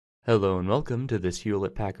Hello and welcome to this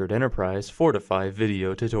Hewlett-Packard Enterprise Fortify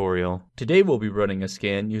video tutorial. Today we'll be running a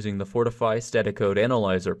scan using the Fortify Static Code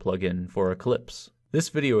Analyzer plugin for Eclipse. This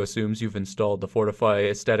video assumes you've installed the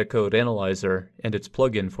Fortify Static Code Analyzer and its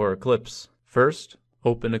plugin for Eclipse. First,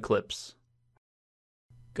 open Eclipse.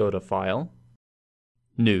 Go to File,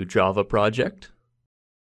 New Java Project,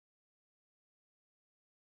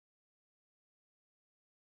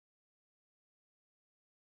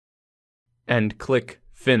 and click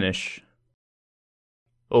Finish.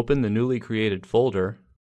 Open the newly created folder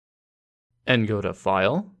and go to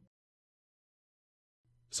File,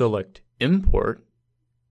 select Import,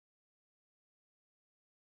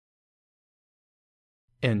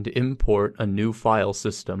 and import a new file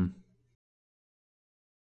system.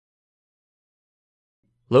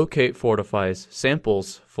 Locate Fortify's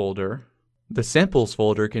Samples folder. The Samples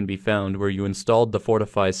folder can be found where you installed the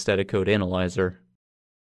Fortify Static Code Analyzer.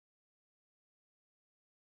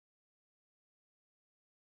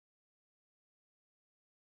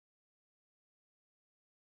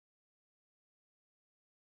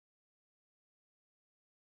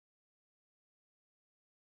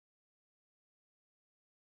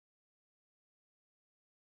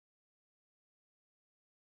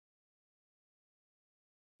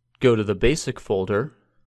 Go to the Basic folder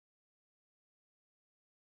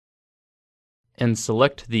and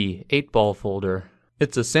select the 8-ball folder.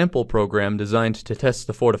 It's a sample program designed to test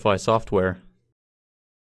the Fortify software.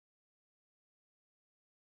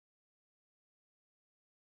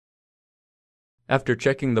 After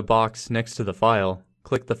checking the box next to the file,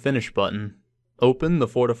 click the Finish button. Open the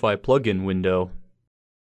Fortify plugin window.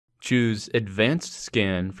 Choose Advanced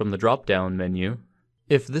Scan from the drop-down menu.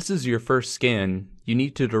 If this is your first scan, you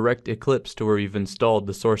need to direct Eclipse to where you've installed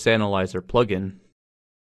the Source Analyzer plugin.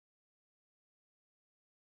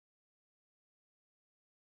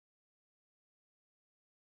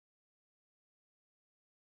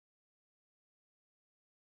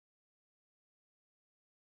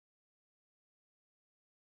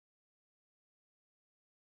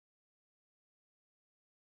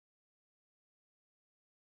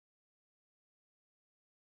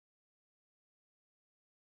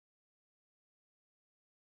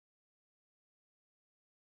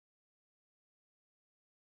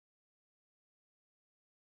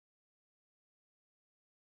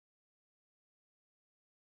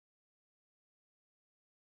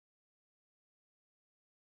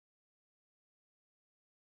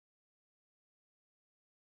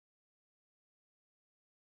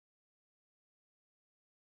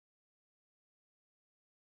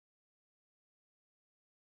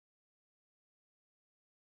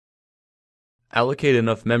 Allocate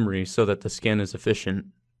enough memory so that the scan is efficient.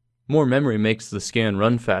 More memory makes the scan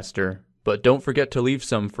run faster, but don't forget to leave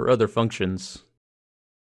some for other functions.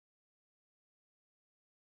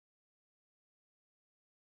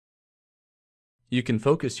 You can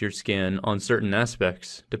focus your scan on certain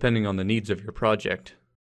aspects, depending on the needs of your project.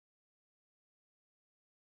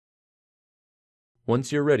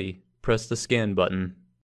 Once you're ready, press the Scan button.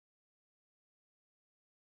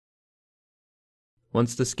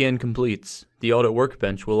 Once the scan completes, the Audit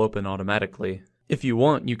Workbench will open automatically. If you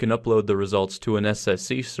want, you can upload the results to an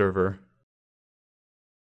SCA server.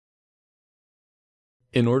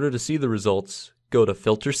 In order to see the results, go to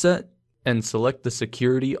Filter Set and select the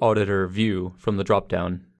Security Auditor view from the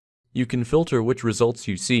drop-down. You can filter which results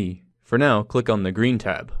you see. For now, click on the green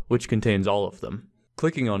tab, which contains all of them.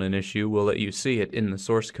 Clicking on an issue will let you see it in the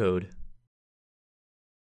source code.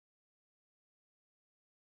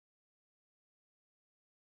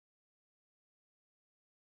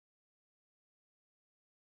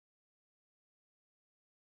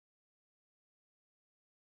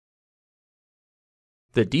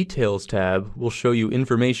 The Details tab will show you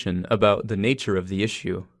information about the nature of the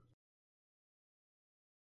issue.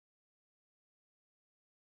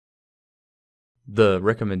 The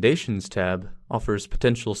Recommendations tab offers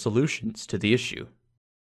potential solutions to the issue.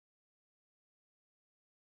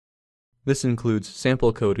 This includes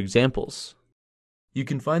sample code examples. You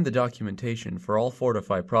can find the documentation for all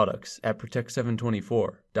Fortify products at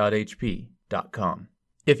protect724.hp.com.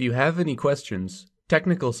 If you have any questions,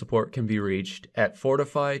 technical support can be reached at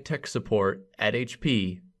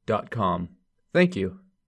fortifytechsupport@hp.com. Thank you.